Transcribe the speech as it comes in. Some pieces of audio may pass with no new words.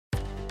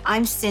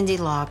I'm Cyndi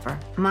Lauper.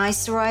 My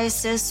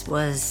psoriasis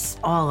was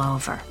all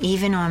over,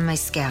 even on my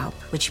scalp,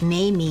 which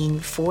may mean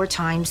 4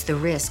 times the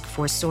risk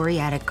for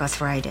psoriatic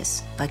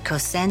arthritis. But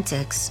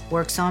Cosentyx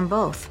works on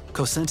both.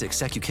 Cosentyx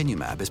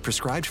secukinumab is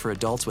prescribed for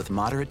adults with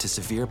moderate to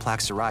severe plaque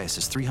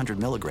psoriasis 300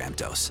 milligram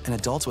dose and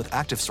adults with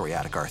active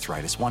psoriatic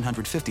arthritis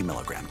 150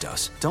 milligram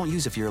dose. Don't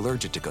use if you're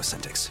allergic to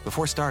Cosentyx.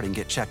 Before starting,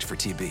 get checked for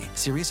TB,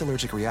 serious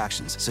allergic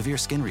reactions, severe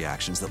skin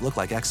reactions that look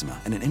like eczema,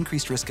 and an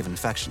increased risk of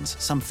infections,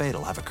 some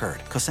fatal, have occurred.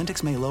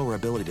 Cosentyx may lower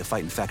ability to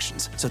fight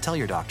infections, so tell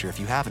your doctor if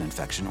you have an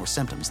infection or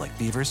symptoms like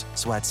fevers,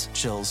 sweats,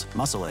 chills,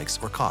 muscle aches,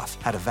 or cough,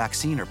 had a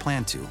vaccine or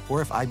plan to,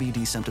 or if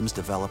IBD symptoms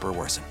develop or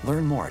worsen.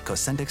 Learn more at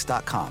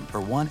Cosentyx.com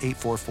or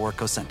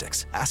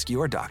 1-844-COSENTYX. Ask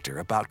your doctor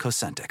about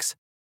Cosentyx.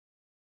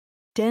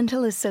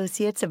 Dental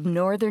Associates of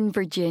Northern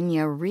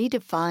Virginia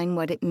redefine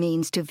what it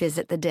means to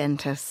visit the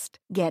dentist.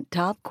 Get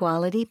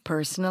top-quality,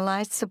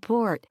 personalized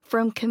support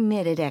from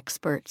committed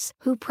experts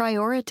who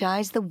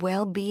prioritize the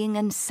well-being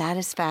and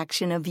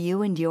satisfaction of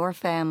you and your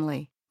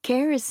family.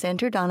 Care is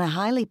centered on a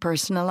highly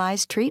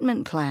personalized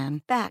treatment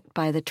plan backed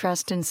by the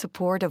trust and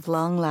support of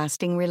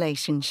long-lasting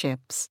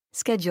relationships.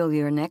 Schedule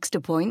your next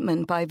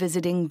appointment by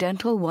visiting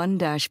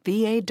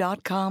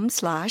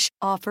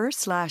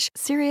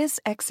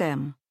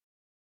dental1-va.com/offer/SiriusXM.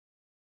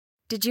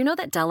 Did you know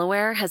that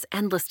Delaware has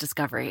endless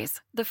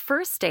discoveries? The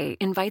first state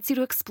invites you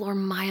to explore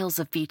miles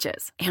of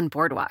beaches and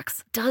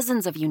boardwalks,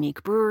 dozens of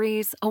unique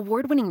breweries,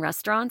 award-winning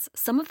restaurants,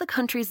 some of the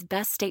country's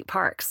best state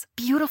parks,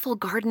 beautiful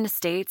garden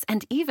estates,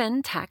 and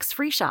even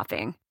tax-free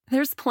shopping.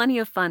 There's plenty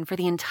of fun for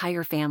the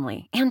entire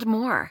family and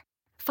more.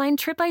 Find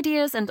trip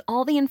ideas and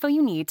all the info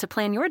you need to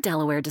plan your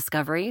Delaware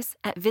discoveries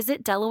at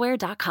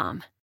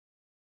visitdelaware.com.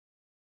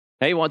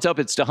 Hey, what's up?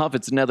 It's DeHuff.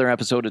 It's another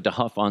episode of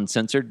DeHuff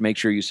Uncensored. Make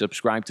sure you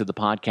subscribe to the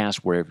podcast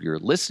wherever you're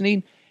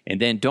listening.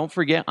 And then don't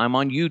forget, I'm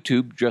on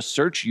YouTube. Just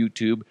search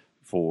YouTube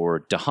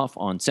for DeHuff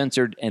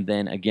Uncensored. And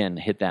then, again,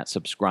 hit that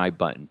subscribe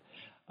button.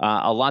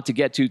 A lot to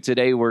get to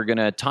today. We're going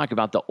to talk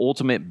about the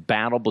ultimate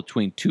battle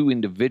between two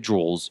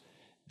individuals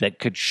that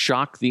could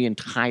shock the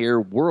entire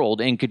world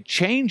and could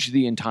change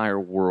the entire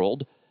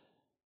world.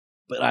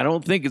 But I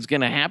don't think it's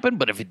going to happen.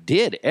 But if it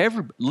did,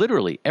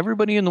 literally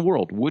everybody in the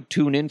world would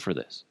tune in for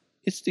this.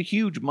 It's the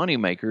huge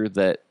moneymaker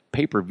that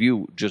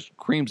pay-per-view just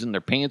creams in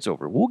their pants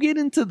over. We'll get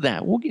into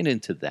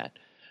that.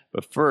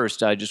 But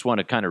first, I just want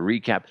to kind of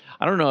recap.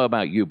 I don't know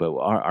about you, but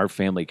our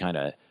family kind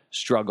of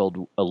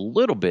struggled a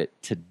little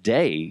bit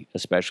today,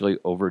 especially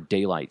over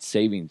daylight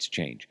savings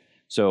change.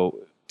 So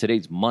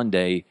today's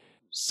Monday.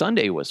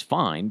 Sunday was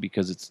fine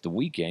because it's the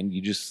weekend.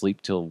 You just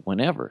sleep till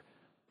whenever.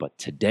 But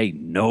today,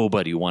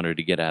 nobody wanted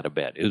to get out of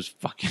bed. It was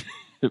fucking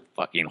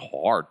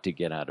hard to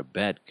get out of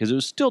bed because it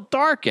was still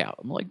dark out.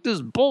 I'm like, this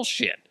is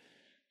bullshit.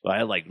 So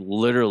I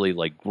literally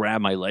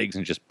grabbed my legs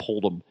and just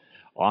pulled them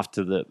off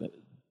to the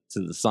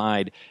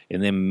side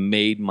and then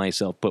made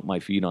myself put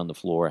my feet on the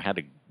floor. I had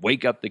to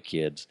wake up the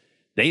kids.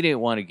 They didn't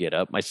want to get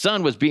up. My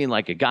son was being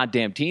like a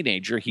goddamn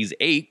teenager. He's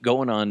 8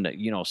 going on,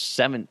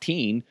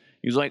 17.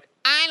 He was like,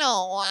 I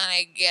don't want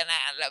to get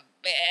out of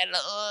bed.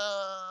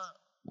 I'm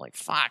like,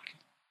 fuck.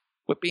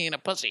 Quit being a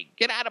pussy.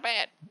 Get out of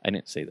bed. I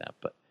didn't say that,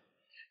 but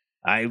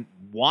I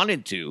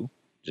wanted to.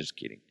 Just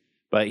kidding.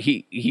 But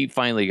he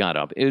finally got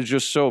up. It was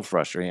just so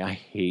frustrating.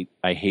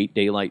 I hate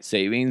daylight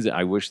savings.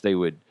 I wish they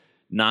would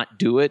not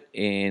do it.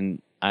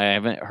 And I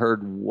haven't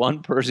heard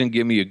one person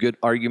give me a good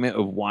argument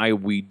of why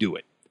we do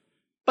it.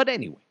 But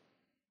anyway,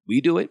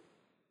 we do it.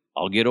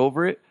 I'll get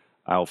over it.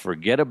 I'll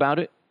forget about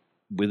it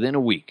within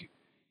a week.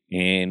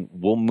 And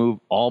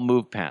we'll all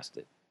move past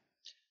it.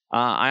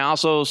 I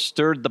also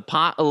stirred the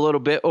pot a little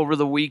bit over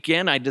the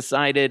weekend. I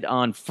decided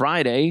on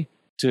Friday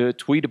to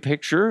tweet a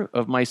picture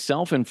of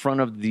myself in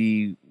front of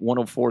the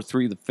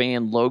 104.3 The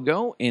Fan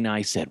logo. And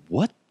I said,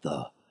 what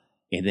the?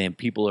 And then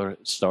people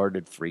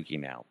started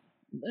freaking out.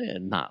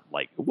 Not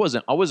like,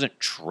 I wasn't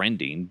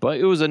trending, but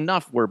it was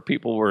enough where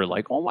people were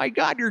like, oh my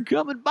God, you're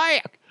coming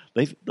back.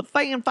 The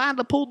fan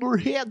finally pulled their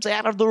heads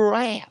out of their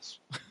ass.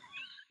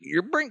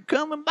 You're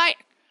coming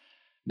back.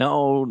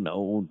 No.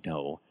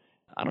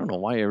 I don't know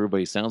why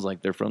everybody sounds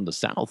like they're from the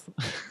South.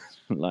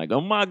 Like, oh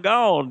my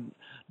God,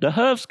 the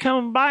Huff's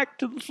coming back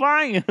to the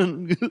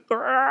fan.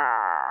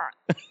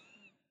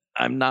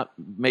 I'm not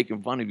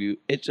making fun of you.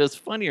 It's just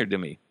funnier to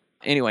me.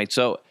 Anyway,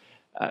 so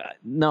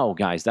no,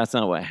 guys, that's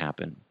not what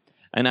happened.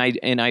 And I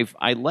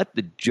let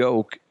the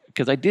joke,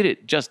 because I did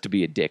it just to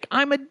be a dick.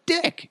 I'm a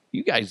dick.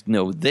 You guys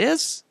know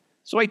this.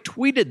 So I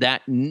tweeted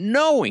that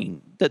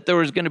knowing that there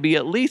was going to be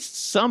at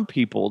least some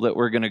people that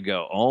were going to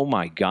go, oh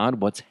my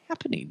God, what's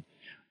happening?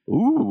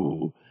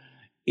 Ooh,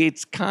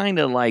 it's kind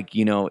of like,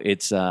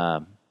 it's,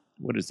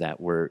 what is that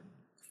word?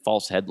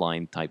 False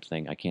headline type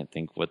thing. I can't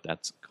think what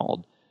that's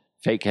called.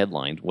 Fake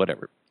headlines,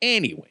 whatever.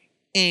 Anyway,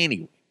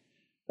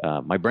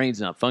 my brain's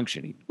not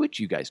functioning, which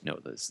you guys know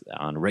this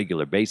on a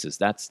regular basis.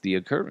 That's the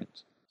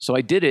occurrence. So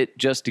I did it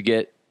just to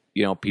get,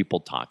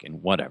 people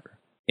talking, whatever.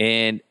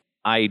 And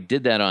I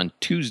did that on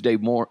Tuesday,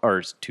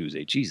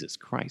 Jesus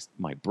Christ,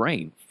 my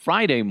brain.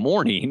 Friday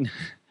morning.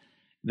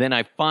 Then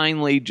I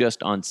finally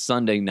just on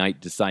Sunday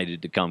night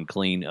decided to come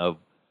clean of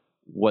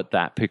what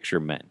that picture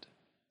meant.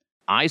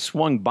 I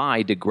swung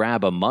by to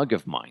grab a mug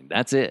of mine.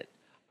 That's it.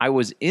 I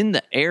was in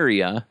the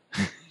area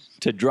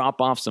to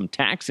drop off some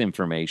tax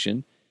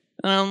information.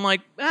 And I'm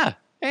like,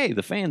 hey,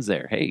 the fan's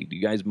there. Hey, do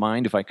you guys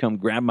mind if I come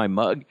grab my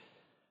mug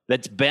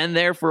that's been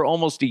there for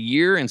almost a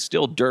year and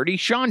still dirty?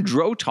 Sean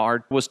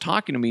Drotard was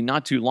talking to me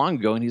not too long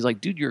ago, and he's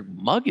like, dude, your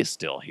mug is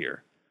still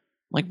here.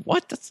 I'm like,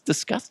 what? That's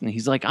disgusting.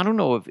 He's like, I don't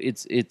know if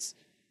it's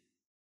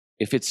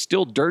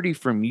still dirty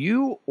from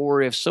you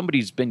or if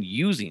somebody's been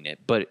using it,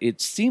 but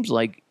it seems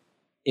like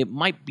it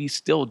might be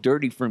still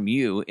dirty from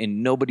you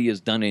and nobody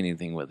has done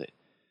anything with it.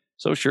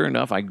 So sure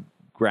enough, I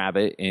grab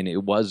it, and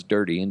it was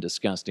dirty and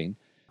disgusting.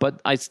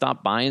 But I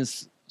stopped by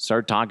and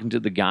started talking to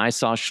the guy,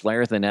 saw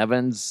Schlereth and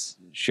Evans,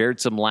 shared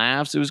some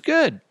laughs. It was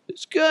good. It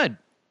was good.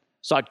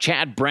 Saw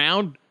Chad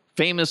Brown,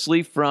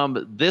 famously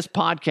from this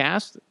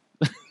podcast,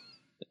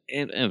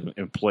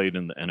 and played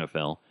in the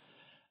NFL,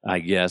 I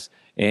guess.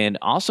 And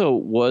also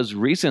was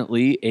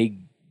recently a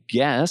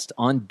guest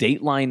on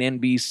Dateline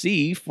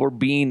NBC for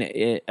being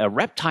a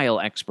reptile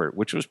expert,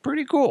 which was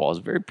pretty cool. I was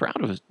very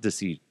proud to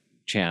see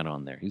Chad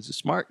on there. He's a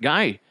smart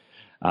guy,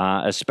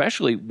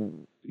 especially,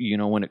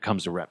 when it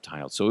comes to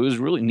reptiles. So it was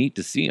really neat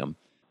to see him.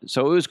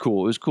 So it was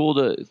cool. It was cool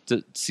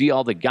to see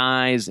all the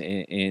guys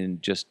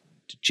and just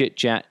to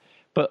chit-chat.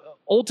 But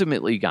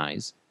ultimately,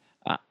 guys,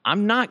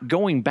 I'm not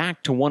going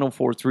back to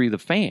 104.3 The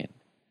Fan.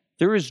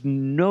 There is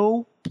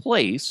no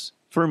place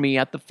for me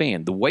at The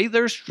Fan. The way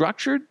they're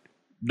structured,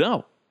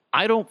 no,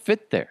 I don't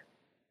fit there.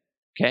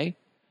 Okay?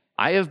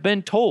 I have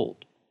been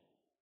told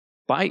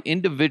by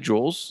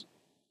individuals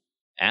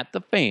at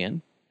The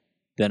Fan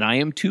that I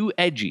am too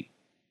edgy.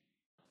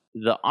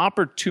 The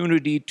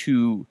opportunity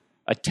to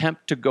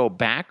attempt to go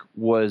back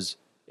was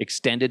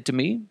extended to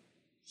me.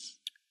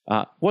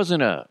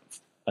 Wasn't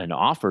an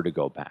offer to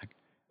go back.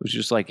 It was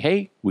just like,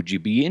 hey, would you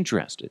be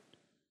interested?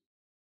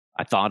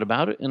 I thought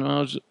about it, and I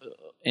was,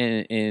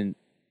 and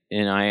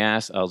I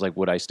asked, I was like,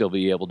 would I still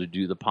be able to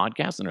do the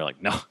podcast? And they're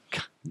like,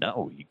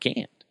 no, you can't.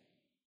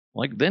 I'm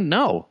like, then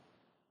no,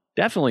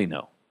 definitely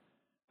no.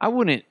 I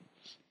wouldn't,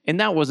 and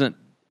that wasn't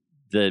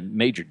the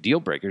major deal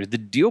breaker. The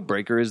deal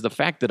breaker is the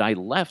fact that I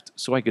left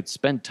so I could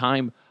spend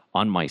time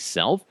on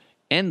myself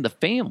and the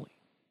family,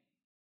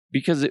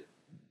 because it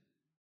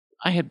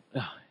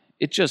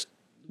just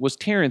was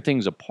tearing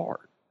things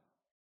apart.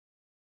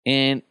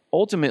 And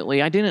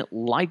ultimately, I didn't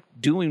like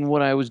doing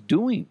what I was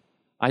doing.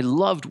 I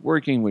loved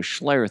working with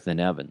Schlereth and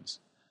Evans.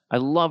 I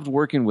loved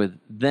working with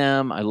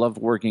them. I loved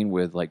working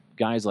with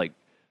guys like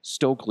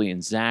Stokely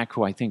and Zach,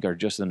 who I think are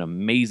just an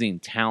amazing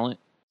talent.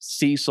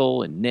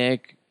 Cecil and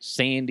Nick,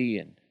 Sandy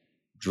and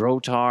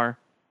Drotar.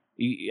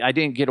 I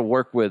didn't get to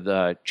work with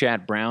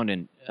Chad Brown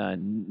and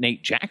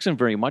Nate Jackson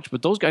very much,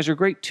 but those guys are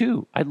great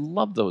too. I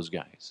love those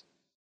guys.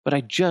 But I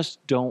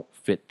just don't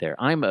fit there.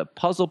 I'm a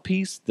puzzle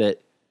piece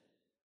that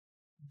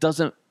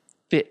doesn't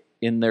fit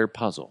in their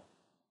puzzle.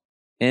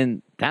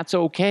 And that's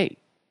okay.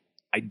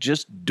 I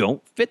just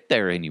don't fit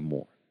there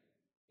anymore.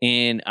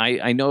 And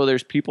I know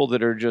there's people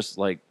that are just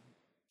like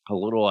a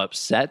little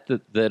upset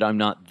that I'm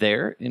not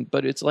there.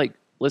 But it's like,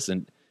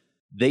 listen,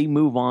 they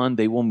move on,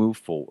 they will move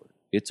forward.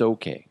 It's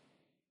okay.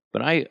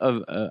 But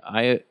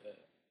I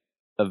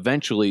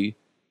eventually,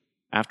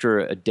 after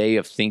a day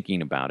of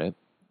thinking about it,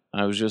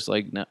 I was just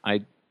like,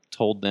 I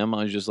told them,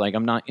 I was just like,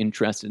 I'm not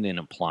interested in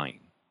applying.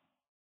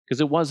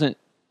 Because it wasn't,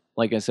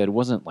 like I said, it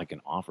wasn't like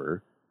an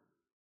offer.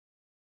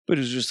 But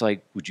it was just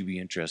like, would you be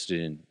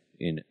interested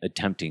in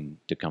attempting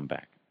to come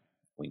back?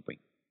 Wink, wink.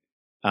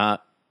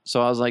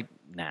 So I was like,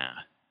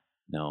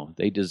 no,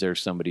 they deserve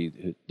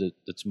somebody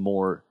that's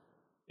more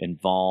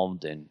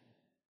involved, and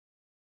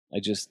I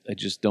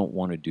just don't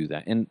want to do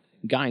that. And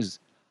guys,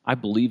 I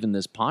believe in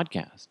this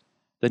podcast.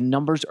 The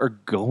numbers are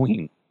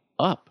going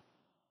up.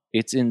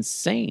 It's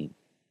insane.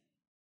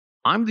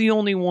 I'm the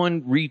only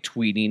one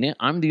retweeting it.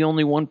 I'm the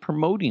only one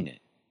promoting it.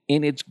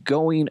 And it's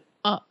going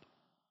up.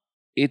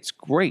 It's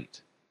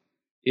great.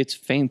 It's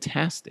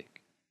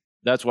fantastic.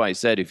 That's why I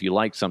said, if you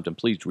like something,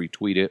 please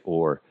retweet it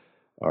or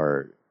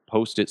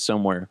post it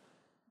somewhere.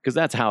 Because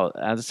that's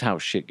how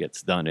shit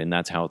gets done, and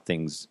that's how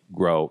things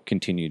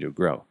continue to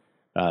grow.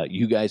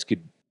 You guys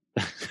could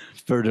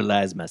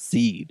fertilize my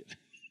seed,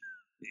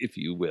 if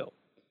you will.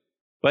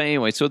 But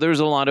anyway, so there's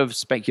a lot of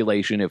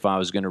speculation if I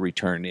was going to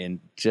return, and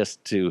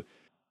just to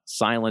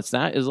silence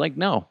that is like,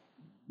 no.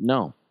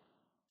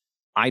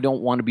 I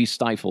don't want to be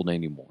stifled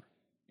anymore.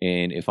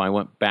 And if I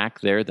went back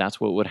there, that's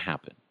what would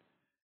happen.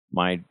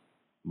 My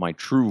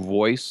true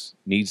voice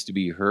needs to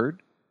be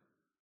heard,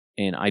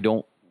 and I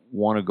don't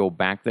want to go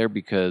back there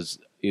because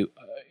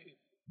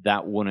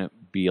that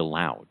wouldn't be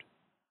allowed,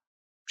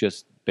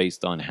 just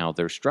based on how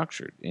they're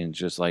structured. And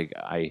just like,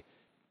 I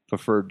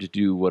prefer to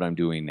do what I'm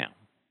doing now.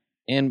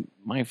 And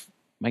my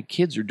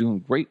kids are doing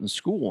great in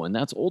school, and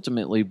that's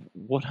ultimately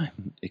what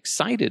I'm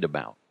excited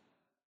about.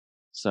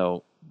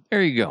 So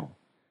there you go.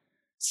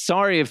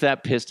 Sorry if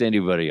that pissed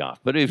anybody off,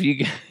 but if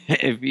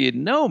you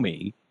know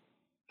me,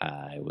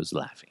 I was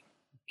laughing,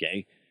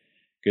 okay?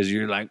 Because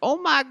you're like, oh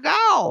my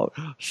God,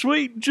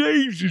 sweet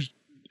Jesus,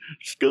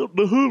 Scott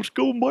the Hoof's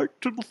go back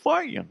to the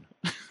fan.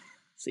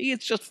 See,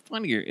 it's just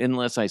funnier.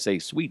 Unless I say,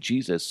 sweet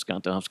Jesus,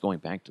 Scott the Huff's going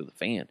back to the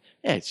fan.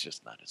 It's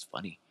just not as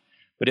funny.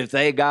 But if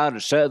they got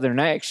a southern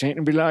accent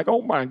and be like,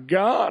 oh my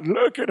God,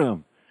 look at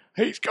him.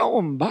 He's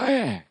going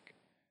back.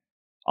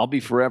 I'll be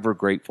forever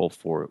grateful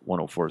for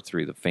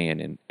 104.3 The Fan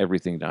and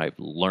everything that I've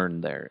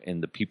learned there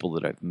and the people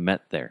that I've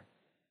met there.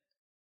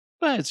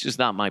 But it's just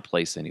not my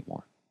place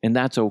anymore. And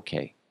that's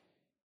okay.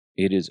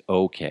 It is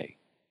okay.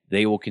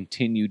 They will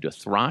continue to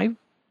thrive,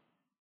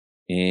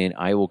 and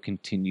I will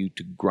continue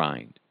to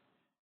grind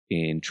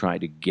and try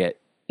to get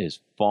as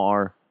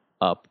far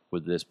up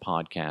with this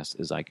podcast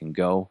as I can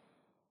go.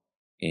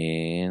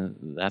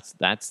 And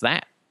that's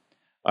that.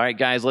 All right,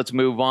 guys, let's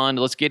move on.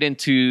 Let's get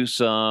into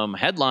some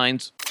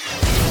headlines.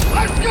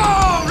 Let's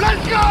go!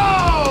 Let's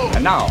go!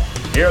 And now,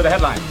 here are the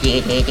headlines.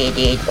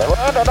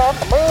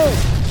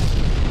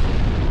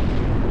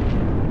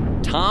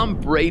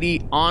 Tom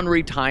Brady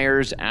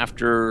retires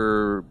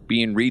after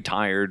being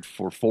retired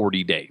for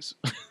 40 days.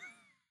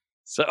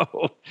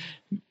 So,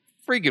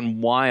 freaking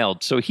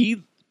wild. So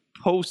he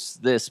posts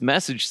this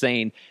message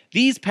saying,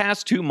 these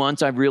past 2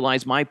 months, I've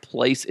realized my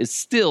place is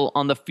still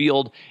on the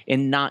field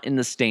and not in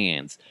the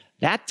stands.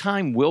 That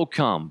time will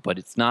come, but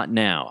it's not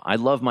now. I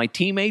love my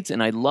teammates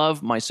and I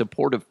love my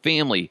supportive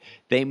family.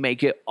 They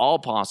make it all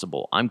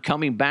possible. I'm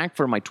coming back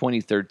for my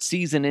 23rd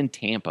season in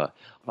Tampa.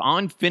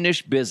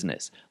 Unfinished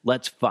business.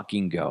 Let's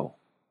fucking go.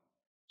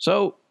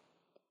 So,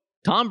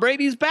 Tom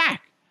Brady's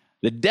back.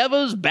 The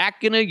Devil's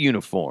back in a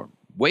uniform.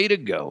 Way to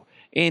go.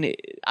 And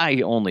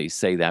I only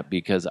say that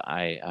because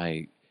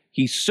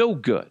he's so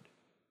good.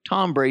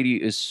 Tom Brady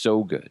is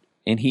so good.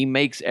 And he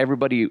makes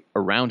everybody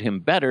around him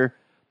better,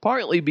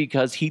 partly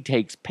because he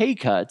takes pay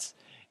cuts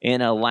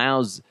and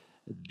allows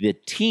the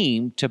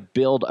team to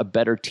build a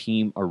better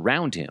team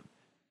around him.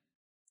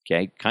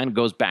 Okay, kind of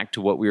goes back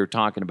to what we were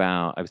talking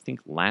about, I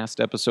think last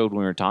episode when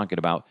we were talking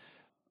about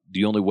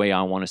the only way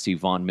I want to see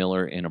Von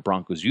Miller in a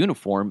Broncos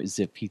uniform is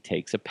if he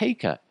takes a pay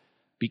cut,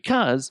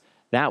 because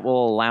that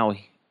will allow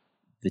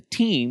the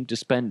team to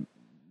spend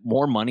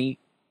more money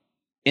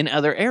in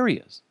other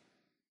areas.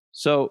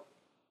 So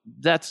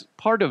that's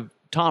part of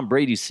Tom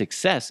Brady's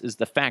success, is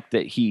the fact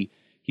that he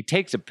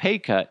takes a pay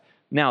cut.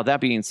 Now, that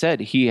being said,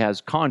 he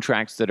has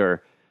contracts that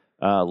are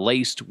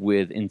laced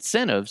with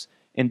incentives,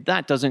 and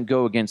that doesn't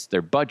go against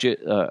their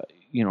budget,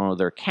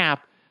 their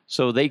cap.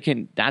 So he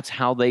can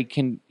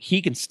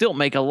still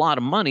make a lot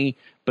of money,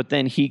 but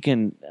then he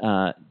can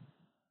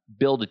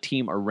build a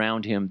team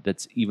around him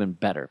that's even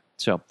better.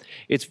 So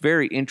it's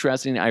very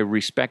interesting. I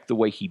respect the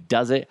way he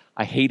does it.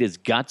 I hate his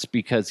guts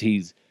because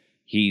he's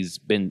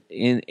been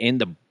in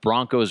the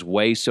Broncos'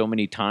 way so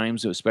many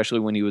times,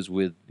 especially when he was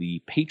with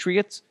the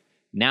Patriots.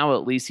 Now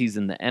at least he's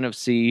in the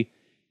NFC,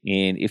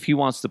 and if he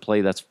wants to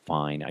play, that's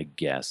fine, I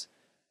guess.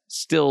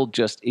 Still,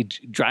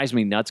 it drives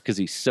me nuts because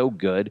he's so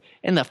good.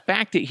 And the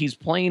fact that he's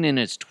playing in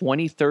his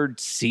 23rd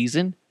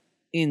season,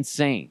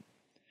 insane.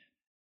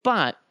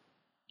 But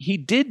he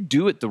did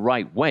do it the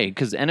right way,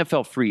 because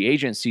NFL free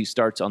agency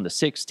starts on the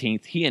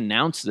 16th. He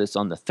announced this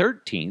on the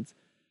 13th.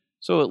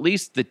 So at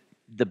least the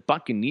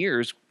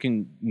Buccaneers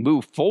can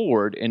move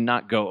forward and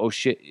not go, oh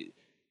shit,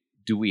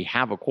 do we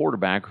have a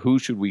quarterback? Who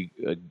should we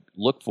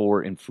look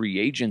for in free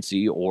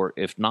agency, or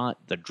if not,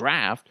 the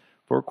draft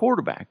for a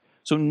quarterback?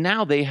 So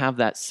now they have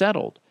that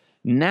settled.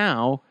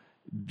 Now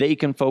they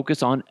can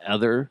focus on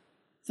other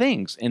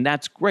things, and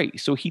that's great.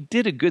 So he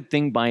did a good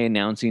thing by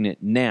announcing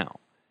it now.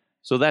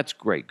 So that's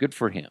great. Good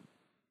for him.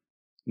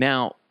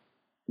 Now,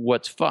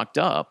 what's fucked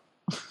up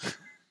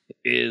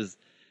is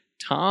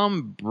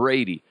Tom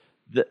Brady,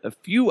 a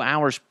few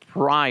hours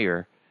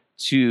prior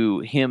to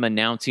him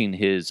announcing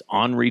his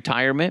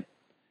retirement,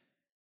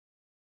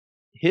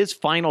 his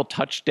final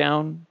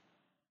touchdown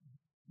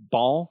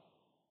ball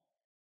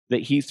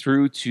that he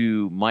threw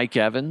to Mike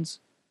Evans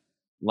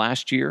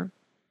last year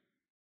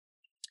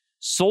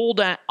sold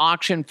at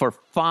auction for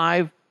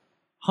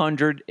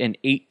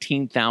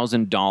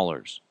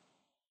 $518,000.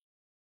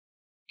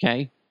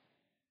 Okay? A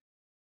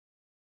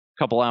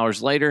couple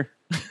hours later,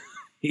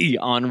 he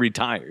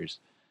retires.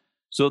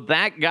 So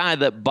that guy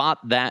that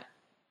bought that,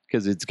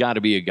 because it's got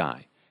to be a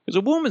guy, because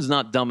a woman's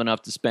not dumb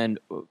enough to spend,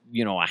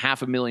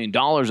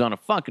 $500,000 on a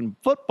fucking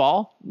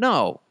football.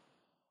 No.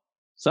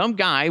 Some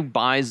guy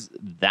buys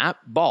that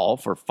ball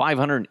for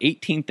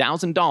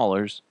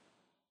 $518,000,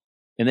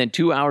 and then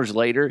 2 hours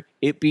later,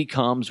 it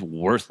becomes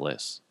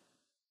worthless.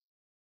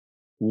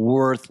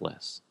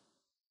 Worthless.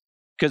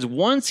 Because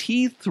once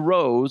he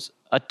throws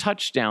a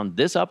touchdown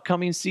this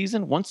upcoming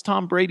season, once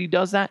Tom Brady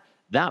does that,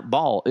 that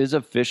ball is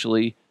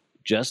officially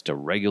just a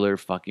regular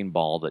fucking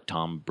ball that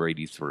Tom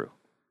Brady threw.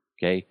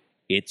 Okay?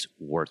 It's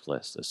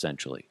worthless,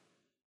 essentially.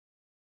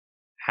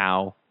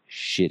 How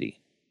shitty.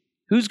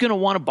 Who's going to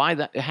want to buy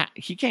that?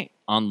 He can't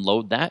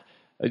unload that.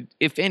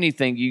 If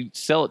anything, you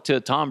sell it to a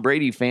Tom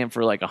Brady fan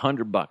for like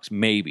 $100.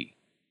 Maybe.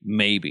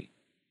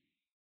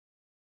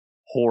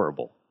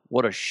 Horrible.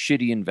 What a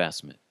shitty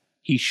investment.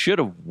 He should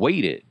have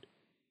waited.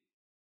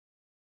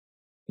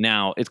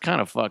 Now, it's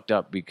kind of fucked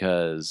up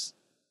because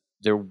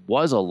there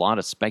was a lot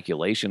of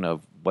speculation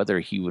of whether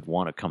he would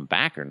want to come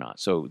back or not.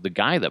 So the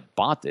guy that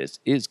bought this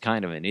is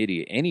kind of an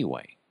idiot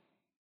anyway.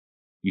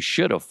 You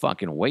should have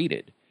fucking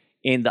waited.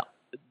 And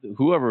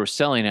whoever was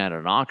selling at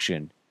an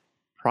auction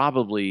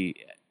probably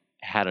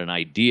had an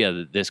idea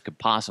that this could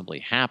possibly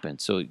happen.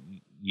 So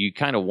you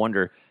kind of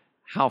wonder,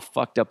 how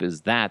fucked up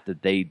is that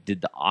they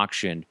did the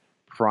auction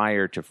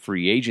prior to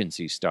free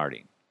agency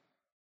starting?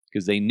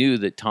 Because they knew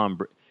that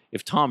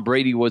if Tom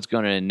Brady was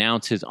going to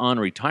announce his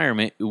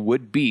retirement, it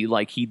would be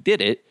like he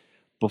did it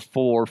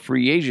before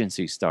free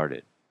agency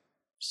started.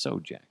 So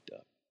jacked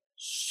up.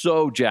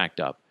 So jacked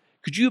up.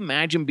 Could you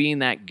imagine being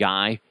that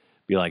guy?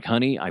 Be like,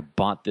 honey, I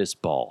bought this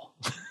ball.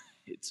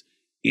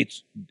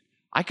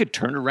 I could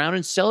turn around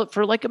and sell it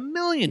for like $1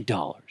 million.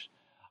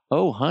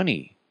 Oh,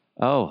 honey,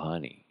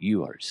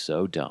 you are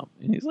so dumb.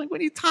 And he's like, what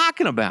are you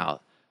talking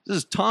about? This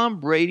is Tom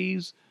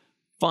Brady's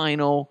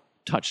final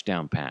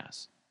touchdown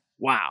pass.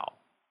 Wow.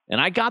 And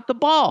I got the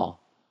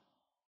ball.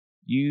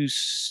 You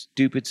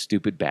stupid,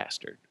 stupid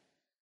bastard.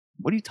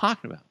 What are you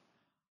talking about?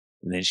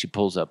 And then she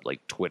pulls up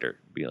like Twitter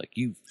and be like,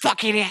 you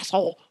fucking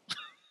asshole.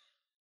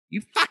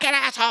 You fucking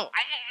asshole.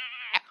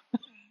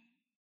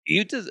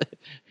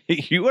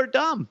 You are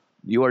dumb.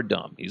 You are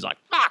dumb. He's like,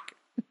 fuck.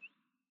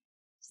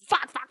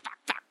 Fuck.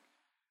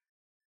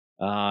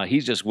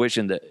 He's just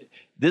wishing that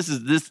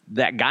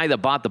that guy that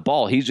bought the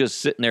ball, he's just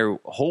sitting there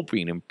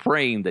hoping and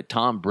praying that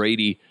Tom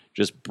Brady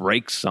just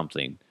breaks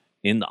something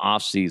in the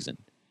offseason.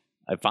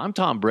 If I'm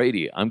Tom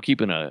Brady, I'm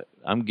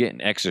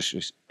getting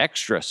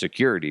extra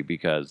security,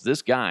 because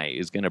this guy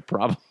is going to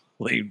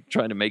probably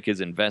try to make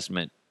his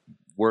investment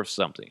worth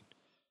something.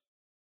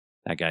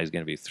 That guy's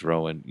going to be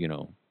throwing,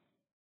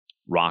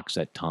 rocks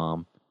at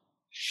Tom,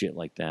 shit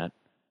like that,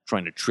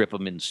 trying to trip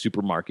him in the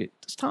supermarket.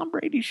 Does Tom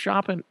Brady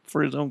shopping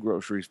for his own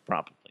groceries?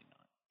 Probably not.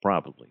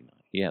 Probably not.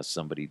 He has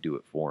somebody do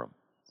it for him.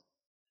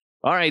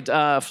 All right,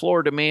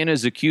 Florida man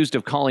is accused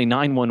of calling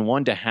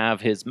 911 to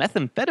have his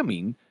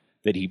methamphetamine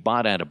that he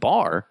bought at a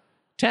bar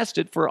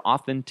tested for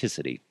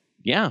authenticity.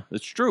 Yeah,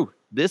 that's true.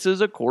 This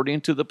is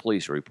according to the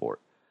police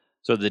report.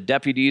 So the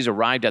deputies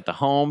arrived at the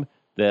home.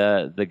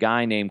 The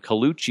guy named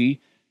Colucci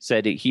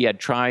said he had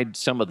tried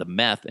some of the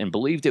meth and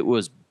believed it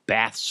was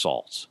bath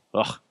salts.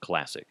 Ugh,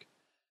 classic.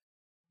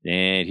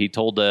 And he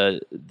told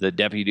the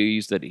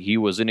deputies that he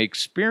was an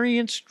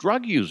experienced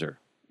drug user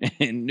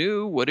and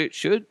knew what it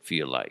should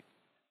feel like.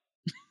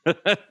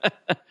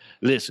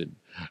 Listen,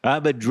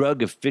 I'm a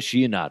drug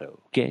aficionado,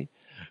 okay?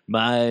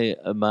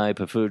 My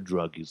preferred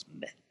drug is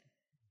meth.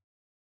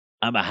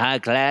 I'm a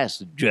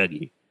high-class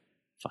druggie.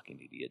 Fucking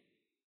idiot.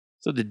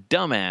 So the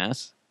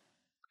dumbass,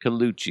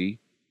 Colucci,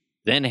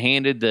 then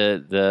handed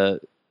the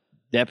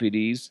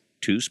deputies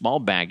 2 small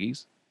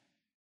baggies,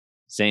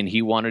 saying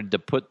he wanted to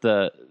put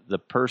the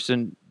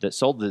person that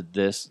sold him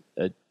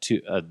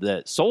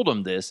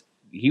this,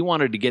 he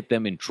wanted to get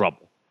them in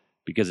trouble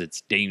because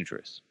it's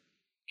dangerous.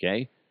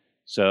 Okay?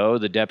 So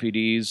the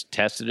deputies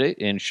tested it,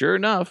 and sure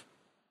enough,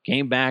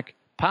 came back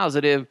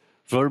positive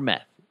for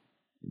meth.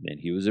 And then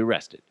he was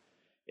arrested.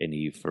 And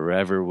he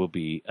forever will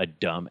be a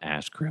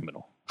dumb-ass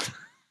criminal.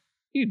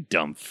 You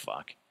dumb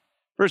fuck.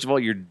 First of all,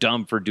 you're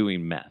dumb for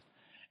doing meth.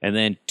 And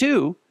then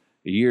 2,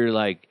 you're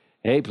like,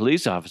 hey,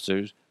 police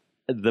officers,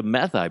 the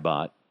meth I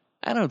bought,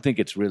 I don't think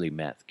it's really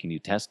meth. Can you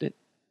test it?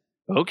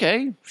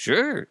 Okay,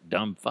 sure,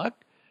 dumb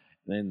fuck.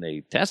 Then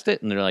they test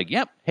it, and they're like,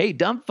 yep, hey,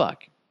 dumb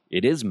fuck,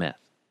 it is meth.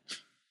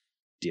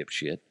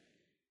 Dipshit.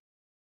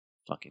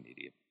 Fucking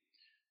idiot.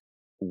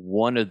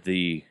 One of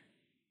the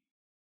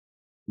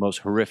most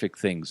horrific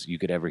things you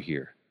could ever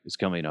hear is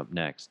coming up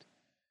next.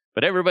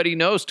 But everybody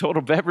knows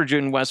Total Beverage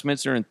in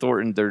Westminster and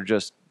Thornton, they're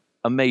just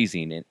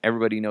amazing. And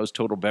everybody knows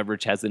Total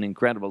Beverage has an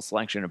incredible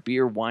selection of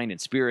beer, wine, and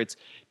spirits.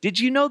 Did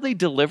you know they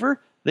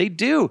deliver? They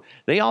do.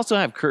 They also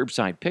have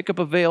curbside pickup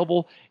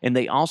available, and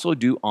they also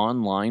do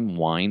online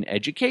wine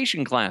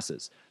education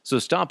classes. So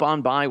stop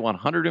on by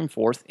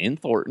 104th in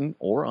Thornton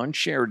or on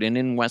Sheridan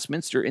in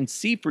Westminster and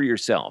see for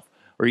yourself.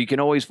 Or you can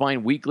always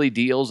find weekly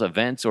deals,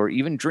 events, or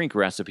even drink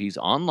recipes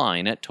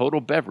online at at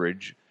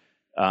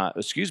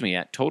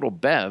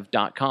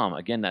totalbev.com.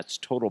 Again, that's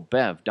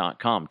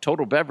totalbev.com.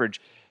 Total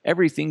Beverage,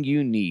 everything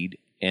you need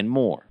and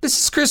more.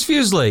 This is Chris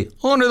Fuseli,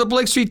 owner of the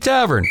Blake Street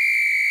Tavern.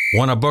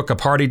 Want to book a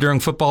party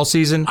during football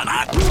season?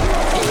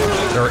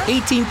 There are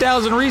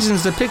 18,000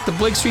 reasons to pick the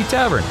Blake Street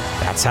Tavern.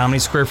 That's how many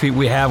square feet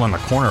we have on the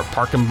corner of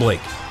Park and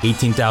Blake.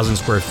 18,000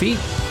 square feet,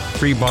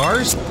 3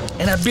 bars,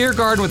 and a beer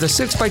garden with a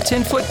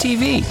 6x10 foot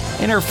TV.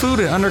 And our food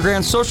and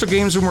underground social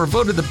games room were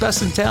voted the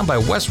best in town by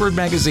Westward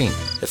Magazine.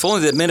 If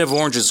only the Men of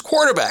Orange's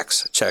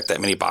quarterbacks checked that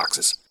many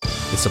boxes.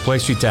 It's the Blake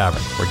Street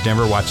Tavern, where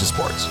Denver watches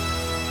sports.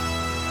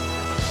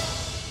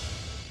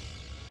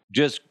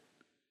 Just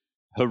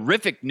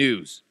horrific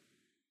news.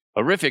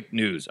 Horrific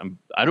news.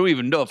 I don't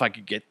even know if I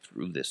could get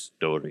through this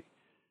story.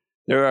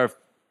 There are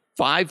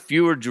 5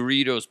 fewer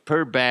Doritos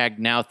per bag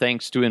now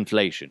thanks to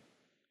inflation.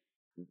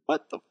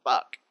 What the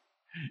fuck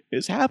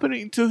is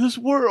happening to this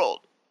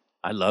world?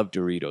 I love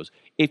Doritos.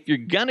 If you're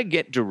going to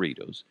get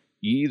Doritos,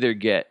 you either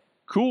get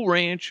Cool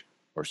Ranch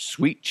or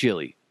Sweet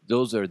Chili.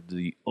 those are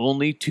the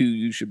only two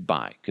you should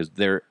buy because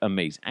they're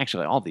amazing.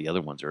 Actually, all the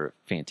other ones are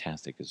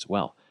fantastic as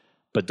well.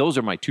 But those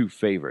are my two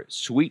favorites.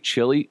 Sweet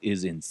chili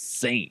is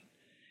insane.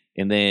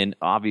 And then,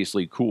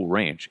 obviously, Cool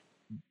Ranch.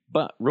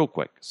 But real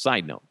quick,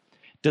 side note.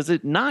 Does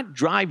it not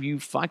drive you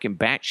fucking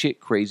batshit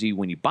crazy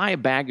when you buy a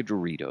bag of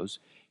Doritos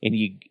and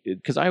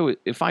because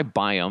if I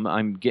buy them,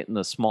 I'm getting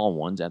the small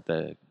ones at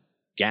the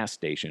gas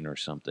station or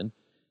something,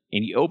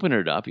 and you open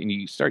it up and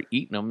you start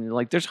eating them, and you're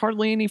like, there's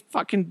hardly any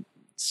fucking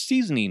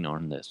seasoning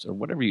on this or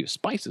whatever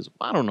spices.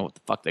 I don't know what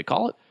the fuck they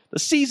call it. The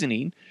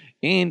seasoning,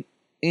 and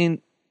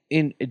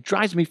it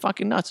drives me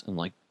fucking nuts. I'm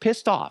like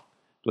pissed off.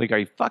 Like, are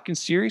you fucking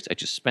serious? I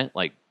just spent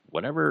like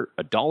whatever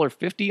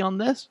 $1.50 on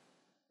this.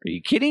 Are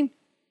you kidding?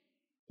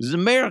 This is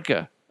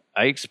America.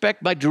 I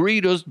expect my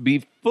Doritos to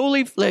be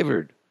fully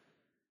flavored.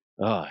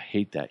 Oh, I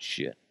hate that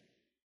shit.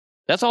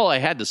 That's all I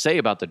had to say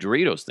about the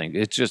Doritos thing.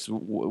 It's just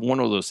one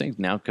of those things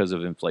now because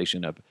of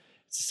inflation.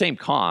 It's the same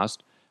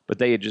cost, but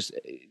they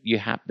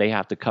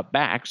have to cut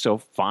back, so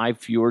 5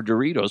 fewer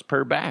Doritos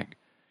per bag.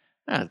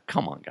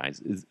 Come on,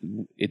 guys.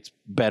 It's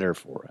better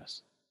for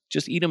us.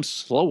 Just eat them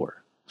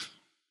slower.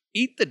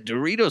 Eat the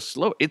Doritos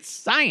slow. It's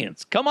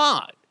science. Come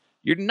on.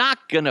 You're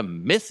not going to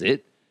miss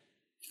it.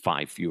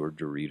 5 fewer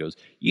Doritos.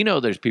 You know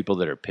there's people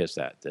that are pissed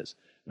at this.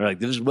 They're like,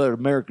 this is what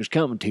America's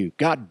coming to.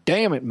 God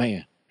damn it,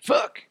 man.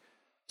 Fuck.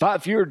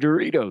 5 fewer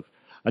Doritos.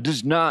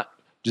 Does not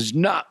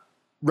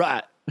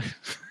right.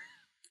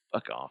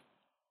 Fuck off.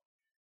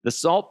 The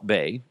Salt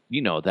Bae,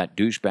 you know, that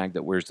douchebag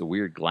that wears the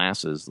weird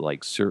glasses,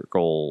 like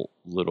circle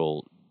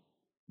little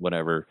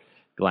whatever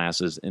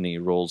glasses, and he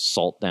rolls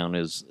salt down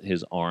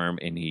his arm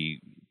and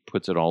he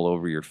puts it all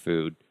over your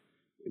food.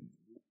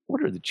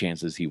 What are the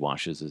chances he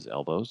washes his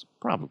elbows?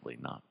 Probably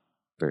not.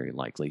 Very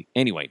likely.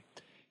 Anyway,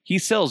 he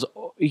sells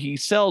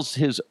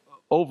his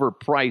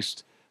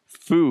overpriced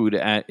food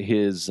at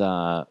his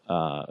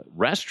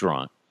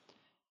restaurant.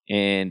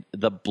 And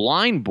the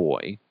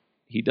Blindboy,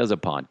 he does a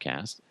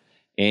podcast,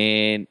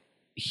 and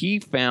he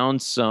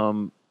found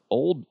some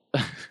old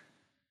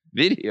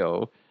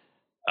video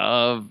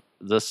of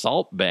the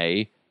Salt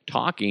Bae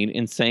talking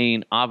and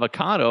saying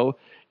avocado.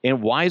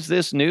 And why is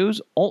this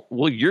news? Oh,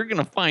 well, you're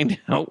going to find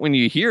out when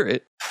you hear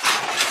it.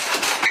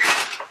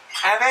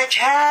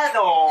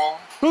 Avocado.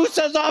 Who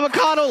says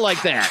avocado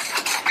like that?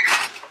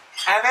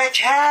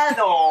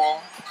 Avocado.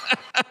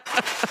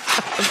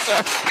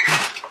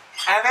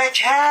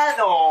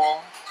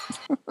 Avocado.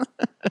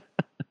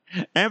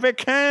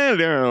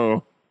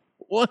 Avocado.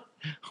 What?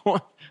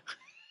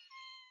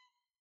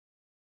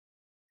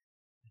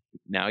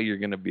 Now you're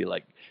going to be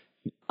like,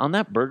 on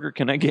that burger,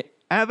 can I get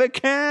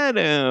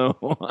avocado?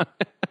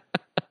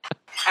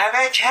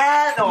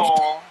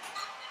 Avocado.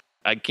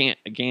 I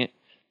can't.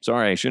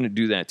 Sorry, I shouldn't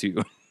do that to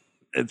you.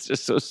 It's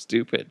just so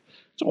stupid.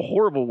 It's a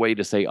horrible way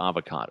to say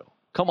avocado.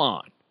 Come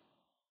on.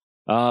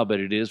 But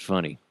it is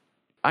funny.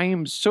 I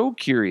am so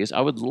curious. I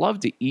would love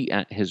to eat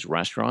at his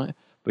restaurant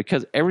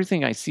because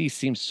everything I see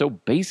seems so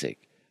basic.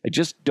 I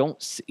just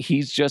don't see.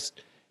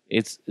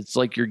 It's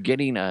like you're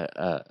getting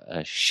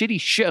a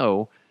shitty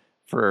show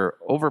for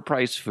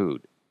overpriced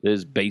food. That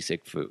is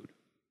basic food.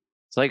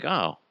 It's like,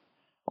 oh,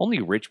 only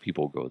rich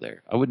people go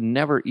there. I would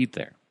never eat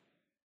there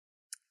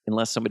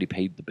unless somebody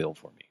paid the bill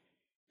for me.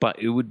 But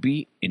it would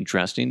be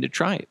interesting to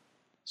try it.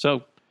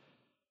 So,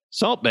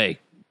 Salt Bae,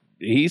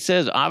 he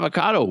says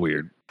avocado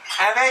weird.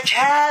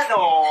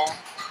 Avocado.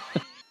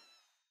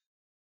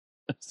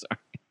 Sorry.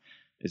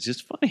 It's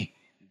just funny.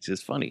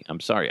 I'm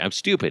sorry. I'm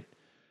stupid.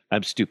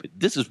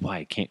 This is why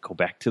I can't go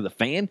back to the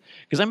fan,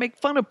 because I make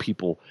fun of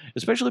people,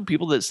 especially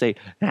people that say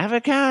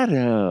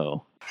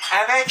avocado.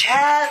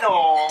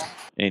 Avocado.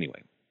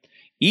 Anyway,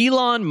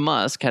 Elon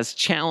Musk has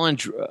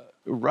challenged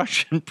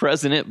Russian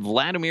President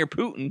Vladimir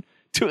Putin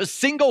to a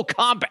single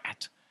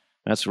combat.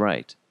 That's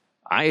right.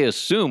 I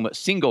assume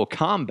single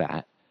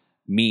combat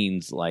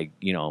means like,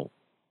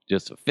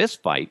 just a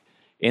fist fight.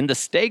 And the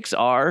stakes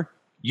are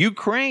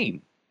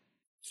Ukraine.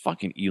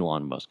 Fucking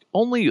Elon Musk.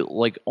 Only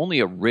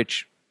a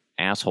rich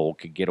asshole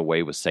could get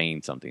away with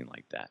saying something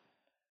like that.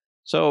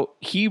 So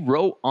he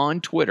wrote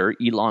on Twitter,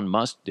 Elon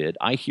Musk did,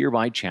 I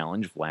hereby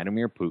challenge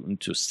Vladimir Putin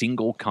to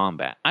single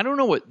combat. I don't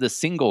know what the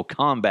single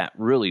combat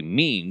really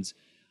means.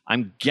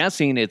 I'm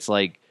guessing it's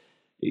like,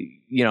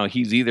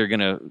 he's either going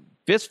to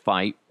fist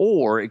fight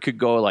or it could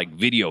go like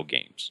video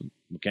games.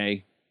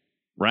 Okay?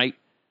 Right?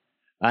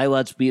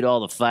 Let's beat all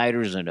the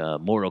fighters in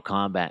Mortal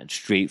Kombat and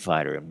Street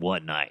Fighter in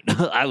one night.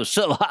 I was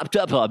so hopped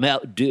up on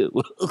Mountain Dew.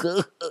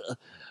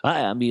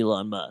 Hi, I'm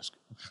Elon Musk.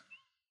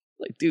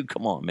 Like, dude,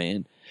 come on,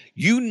 man.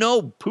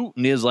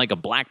 Putin is like a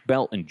black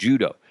belt in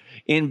judo.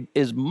 And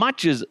as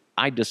much as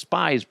I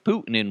despise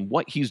Putin and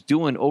what he's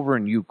doing over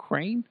in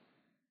Ukraine,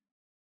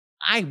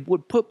 I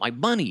would put my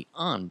money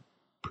on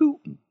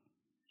Putin.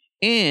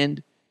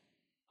 And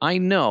I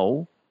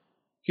know,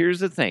 here's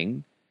the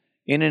thing.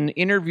 In an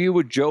interview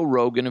with Joe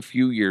Rogan a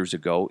few years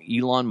ago,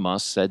 Elon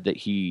Musk said that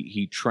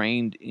he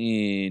trained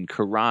in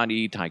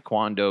karate,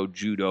 taekwondo,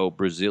 judo,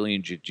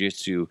 Brazilian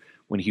jiu-jitsu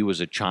when he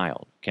was a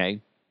child,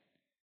 okay?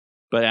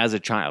 But as a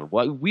child,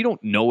 well, we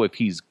don't know if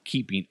he's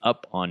keeping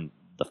up on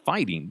the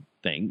fighting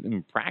thing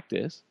in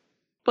practice.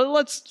 But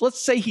let's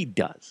say he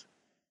does.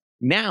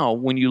 Now,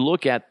 when you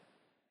look at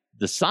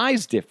the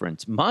size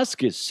difference,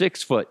 Musk is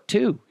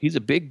 6'2". He's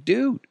a big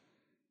dude.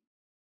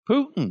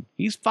 Putin,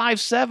 he's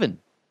 5'7".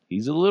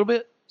 He's a little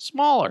bit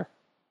smaller.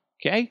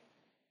 Okay?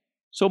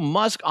 So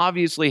Musk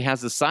obviously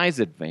has a size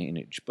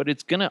advantage, but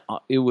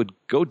it would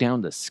go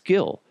down to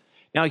skill.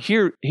 Now,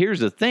 here's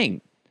the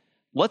thing.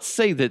 Let's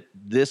say that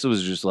this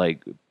was just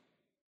like,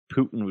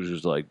 Putin was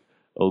just like,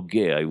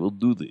 okay, I will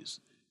do this,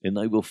 and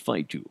I will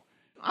fight you.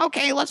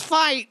 Okay, let's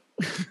fight.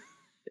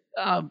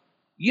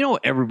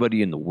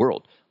 Everybody in the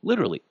world,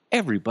 literally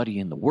everybody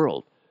in the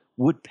world,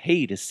 would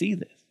pay to see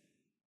this.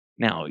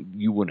 Now,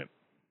 you wouldn't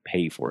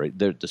pay for it.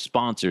 The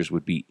sponsors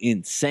would be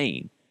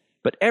insane,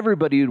 but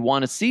everybody would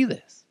want to see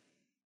this.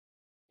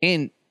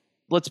 And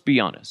let's be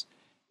honest,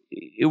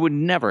 it would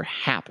never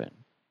happen.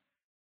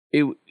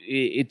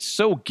 It's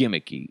so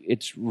gimmicky.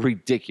 It's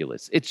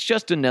ridiculous. It's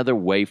just another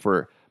way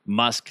for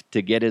Musk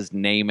to get his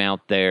name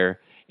out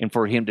there and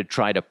for him to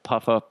try to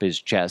puff up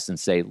his chest and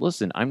say,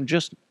 listen, I'm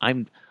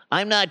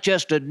not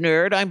just a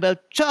nerd, I'm a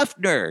tough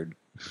nerd.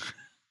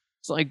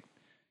 It's like,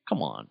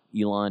 come on,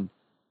 Elon,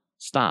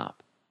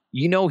 stop.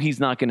 You know he's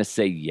not going to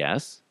say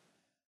yes.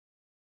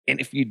 And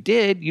if you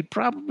did, you'd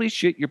probably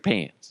shit your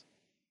pants.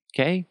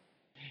 Okay?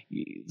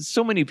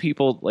 So many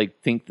people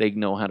think they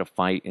know how to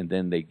fight, and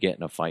then they get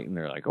in a fight and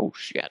they're like, oh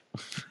shit.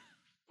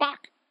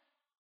 Fuck.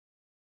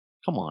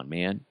 Come on,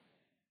 man.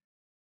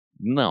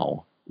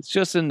 No. It's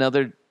just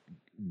another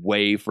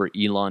way for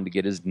Elon to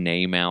get his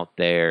name out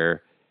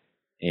there,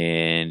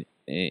 and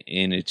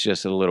it's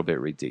just a little bit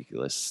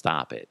ridiculous.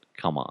 Stop it.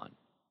 Come on.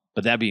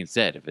 But that being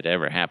said, if it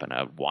ever happened,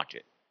 I would watch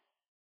it.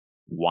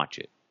 Watch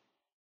it.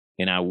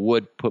 And I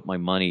would put my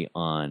money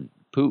on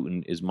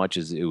Putin as much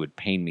as it would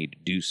pain me to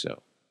do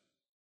so.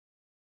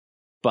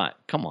 But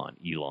come on,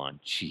 Elon,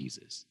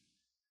 Jesus.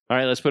 All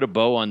right, let's put a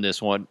bow on this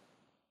one.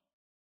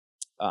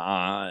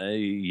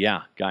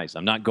 Yeah, guys,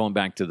 I'm not going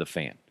back to the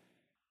fan.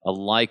 I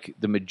like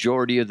the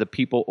majority of the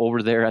people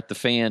over there at the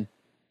fan,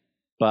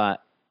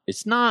 but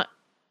it's not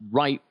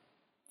right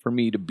for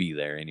me to be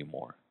there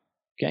anymore.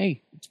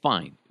 Okay? It's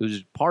fine. It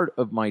was part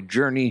of my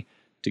journey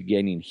to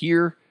getting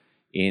here,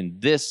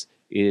 and this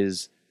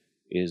is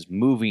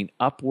moving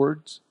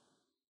upwards.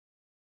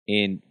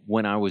 And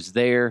when I was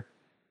there,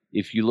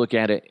 if you look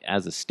at it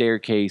as a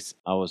staircase,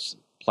 I was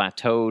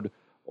plateaued,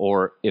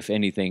 or if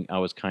anything, I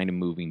was kind of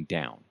moving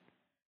down.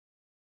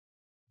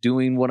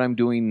 Doing what I'm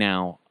doing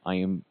now, I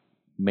am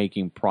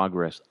making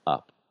progress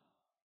up.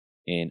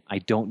 And I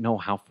don't know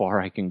how far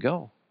I can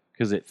go,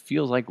 because it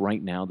feels like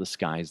right now the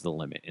sky's the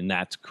limit, and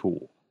that's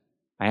cool.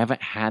 I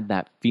haven't had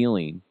that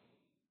feeling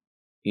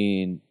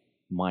in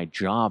my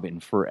job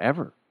in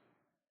forever.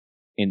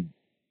 And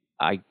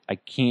I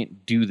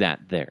can't do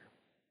that there.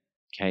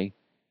 Okay?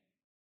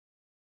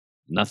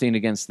 Nothing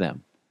against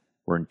them.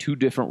 We're in two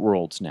different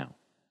worlds now.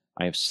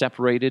 I have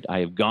separated. I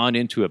have gone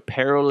into a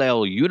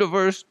parallel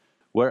universe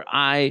where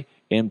I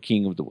am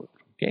king of the world.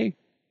 Okay?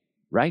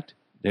 Right?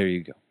 There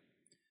you go.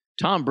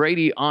 Tom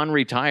Brady on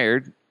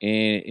retired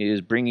and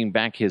is bringing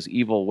back his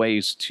evil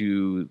ways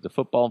to the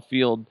football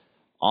field.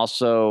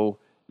 Also,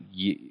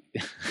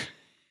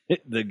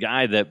 the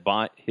guy that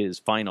bought his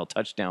final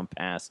touchdown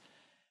pass,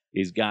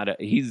 he's got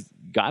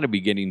to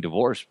be getting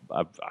divorced.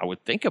 I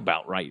would think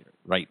about right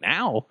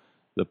now.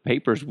 The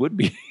papers would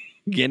be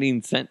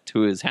getting sent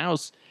to his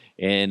house,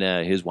 and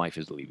his wife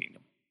is leaving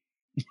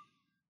him.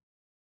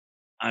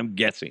 I'm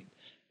guessing.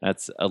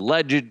 That's a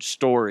alleged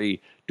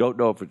story. Don't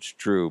know if it's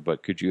true,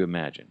 but could you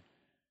imagine?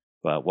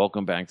 But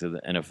welcome back to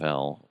the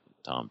NFL,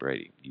 Tom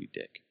Brady, you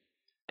dick.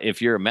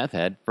 If you're a meth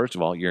head, first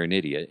of all, you're an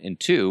idiot. And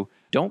two,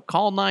 don't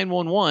call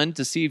 911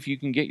 to see if you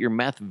can get your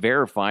meth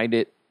verified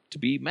to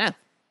be meth.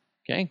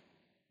 Okay?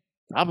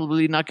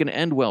 Probably not going to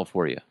end well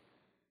for you.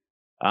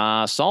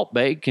 Salt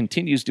Bae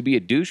continues to be a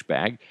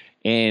douchebag,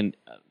 and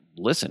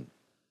listen,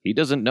 he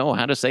doesn't know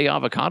how to say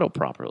avocado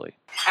properly.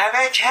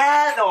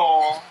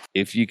 Avocado.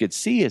 If you could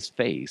see his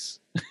face,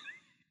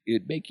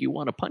 it'd make you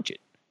want to punch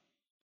it.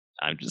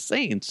 I'm just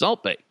saying,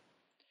 Salt Bae.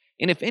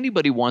 And if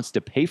anybody wants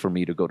to pay for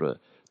me to go to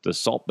the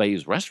Salt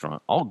Bae's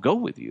restaurant, I'll go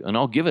with you, and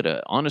I'll give it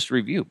an honest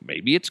review.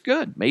 Maybe it's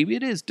good. Maybe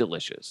it is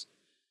delicious.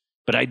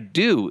 But I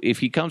do, if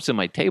he comes to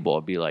my table,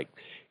 I'll be like,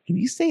 can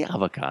you say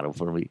avocado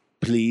for me?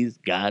 Please,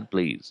 God,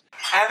 please.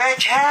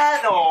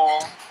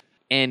 Avocado.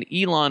 And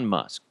Elon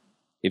Musk,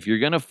 if you're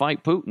going to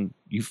fight Putin,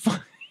 you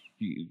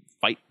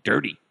fight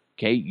dirty,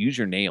 okay? Use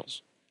your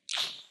nails.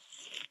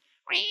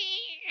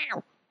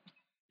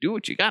 Do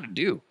what you got to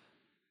do.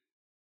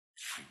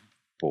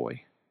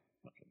 Boy.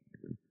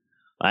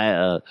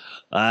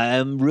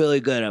 I'm really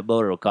good at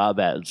Mortal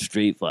Kombat and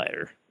Street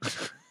Fighter.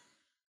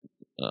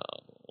 Oh,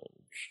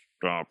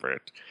 stop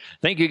it.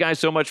 Thank you guys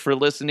so much for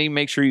listening.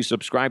 Make sure you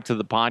subscribe to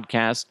the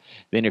podcast.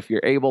 Then if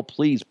you're able,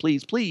 please,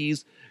 please,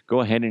 please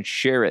go ahead and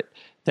share it.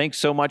 Thanks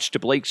so much to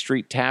Blake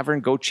Street Tavern.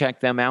 Go check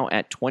them out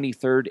at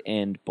 23rd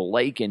and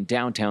Blake in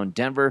downtown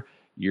Denver.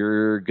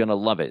 You're going to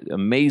love it.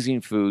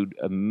 Amazing food,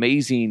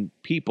 amazing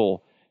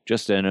people,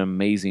 just an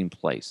amazing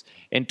place.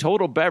 And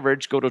Total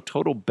Beverage, go to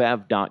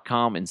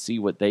totalbev.com and see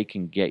what they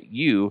can get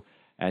you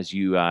as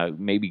you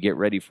maybe get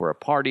ready for a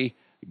party,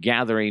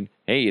 gathering.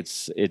 Hey,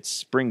 it's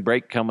spring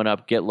break coming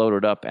up. Get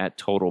loaded up at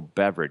Total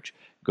Beverage.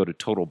 Go to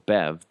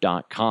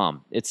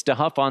totalbev.com. It's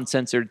DeHuff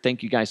Uncensored.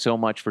 Thank you guys so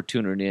much for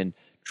tuning in.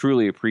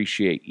 Truly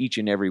appreciate each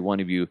and every one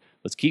of you.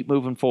 Let's keep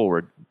moving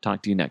forward.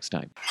 Talk to you next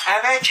time.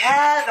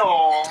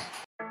 Avocado.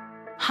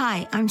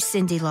 Hi, I'm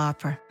Cyndi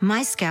Lauper.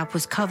 My scalp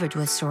was covered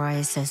with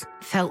psoriasis.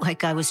 Felt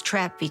like I was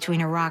trapped between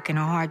a rock and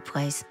a hard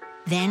place.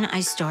 Then I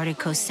started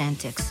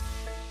Cosentyx.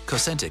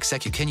 Cosentyx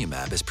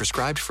secukinumab is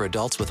prescribed for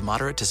adults with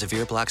moderate to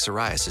severe plaque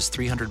psoriasis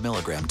 300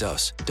 milligram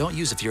dose. Don't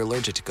use if you're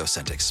allergic to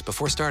Cosentyx.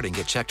 Before starting,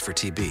 get checked for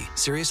TB.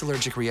 Serious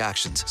allergic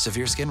reactions,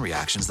 severe skin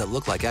reactions that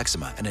look like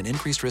eczema, and an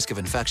increased risk of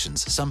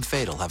infections, some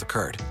fatal, have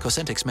occurred.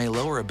 Cosentyx may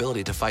lower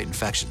ability to fight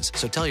infections,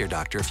 so tell your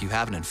doctor if you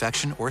have an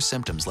infection or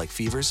symptoms like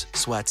fevers,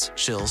 sweats,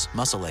 chills,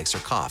 muscle aches, or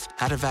cough,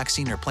 had a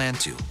vaccine or plan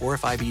to, or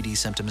if IBD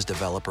symptoms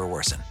develop or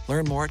worsen.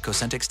 Learn more at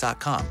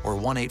Cosentyx.com or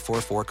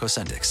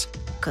 1-844-COSENTYX.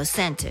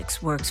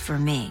 Cosentyx works for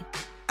me.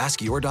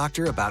 Ask your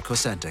doctor about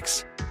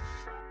Cosentyx.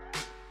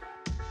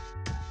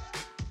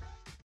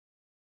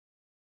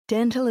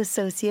 Dental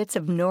Associates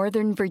of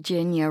Northern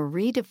Virginia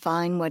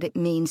redefine what it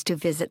means to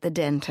visit the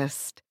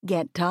dentist.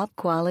 Get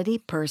top-quality,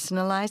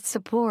 personalized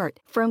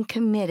support from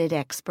committed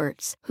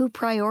experts who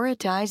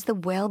prioritize the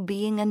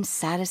well-being and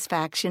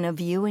satisfaction of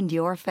you and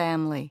your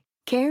family.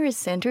 Care is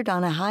centered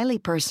on a highly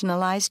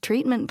personalized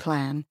treatment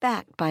plan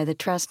backed by the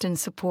trust and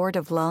support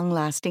of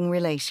long-lasting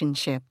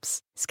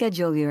relationships.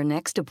 Schedule your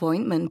next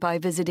appointment by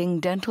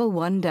visiting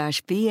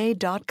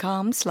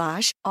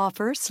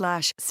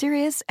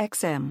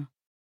dental1-va.com/offer/SiriusXM.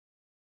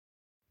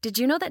 Did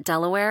you know that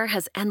Delaware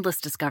has endless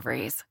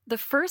discoveries? The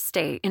first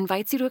state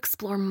invites you to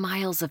explore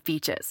miles of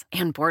beaches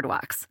and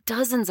boardwalks,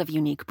 dozens of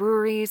unique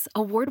breweries,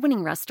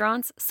 award-winning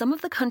restaurants, some of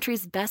the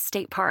country's best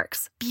state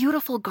parks,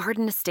 beautiful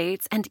garden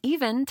estates, and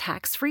even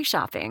tax-free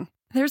shopping.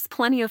 There's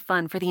plenty of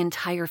fun for the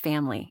entire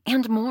family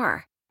and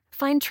more.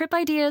 Find trip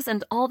ideas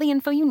and all the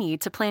info you need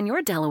to plan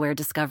your Delaware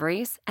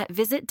discoveries at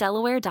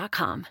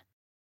visitdelaware.com.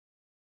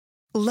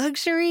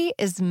 Luxury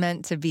is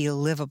meant to be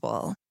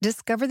livable.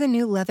 Discover the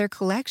new leather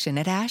collection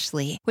at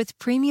Ashley with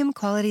premium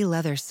quality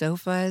leather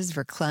sofas,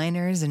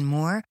 recliners, and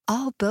more,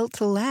 all built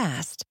to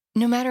last.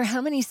 No matter how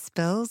many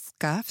spills,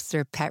 scuffs,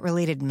 or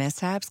pet-related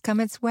mishaps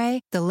come its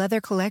way, the leather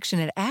collection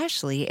at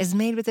Ashley is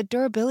made with the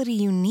durability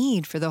you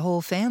need for the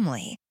whole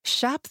family.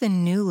 Shop the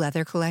new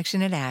leather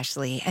collection at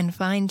Ashley and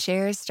find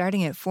chairs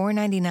starting at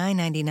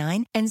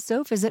 $499.99 and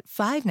sofas at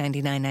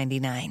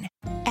 $599.99.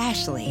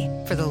 Ashley,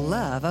 for the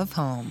love of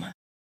home.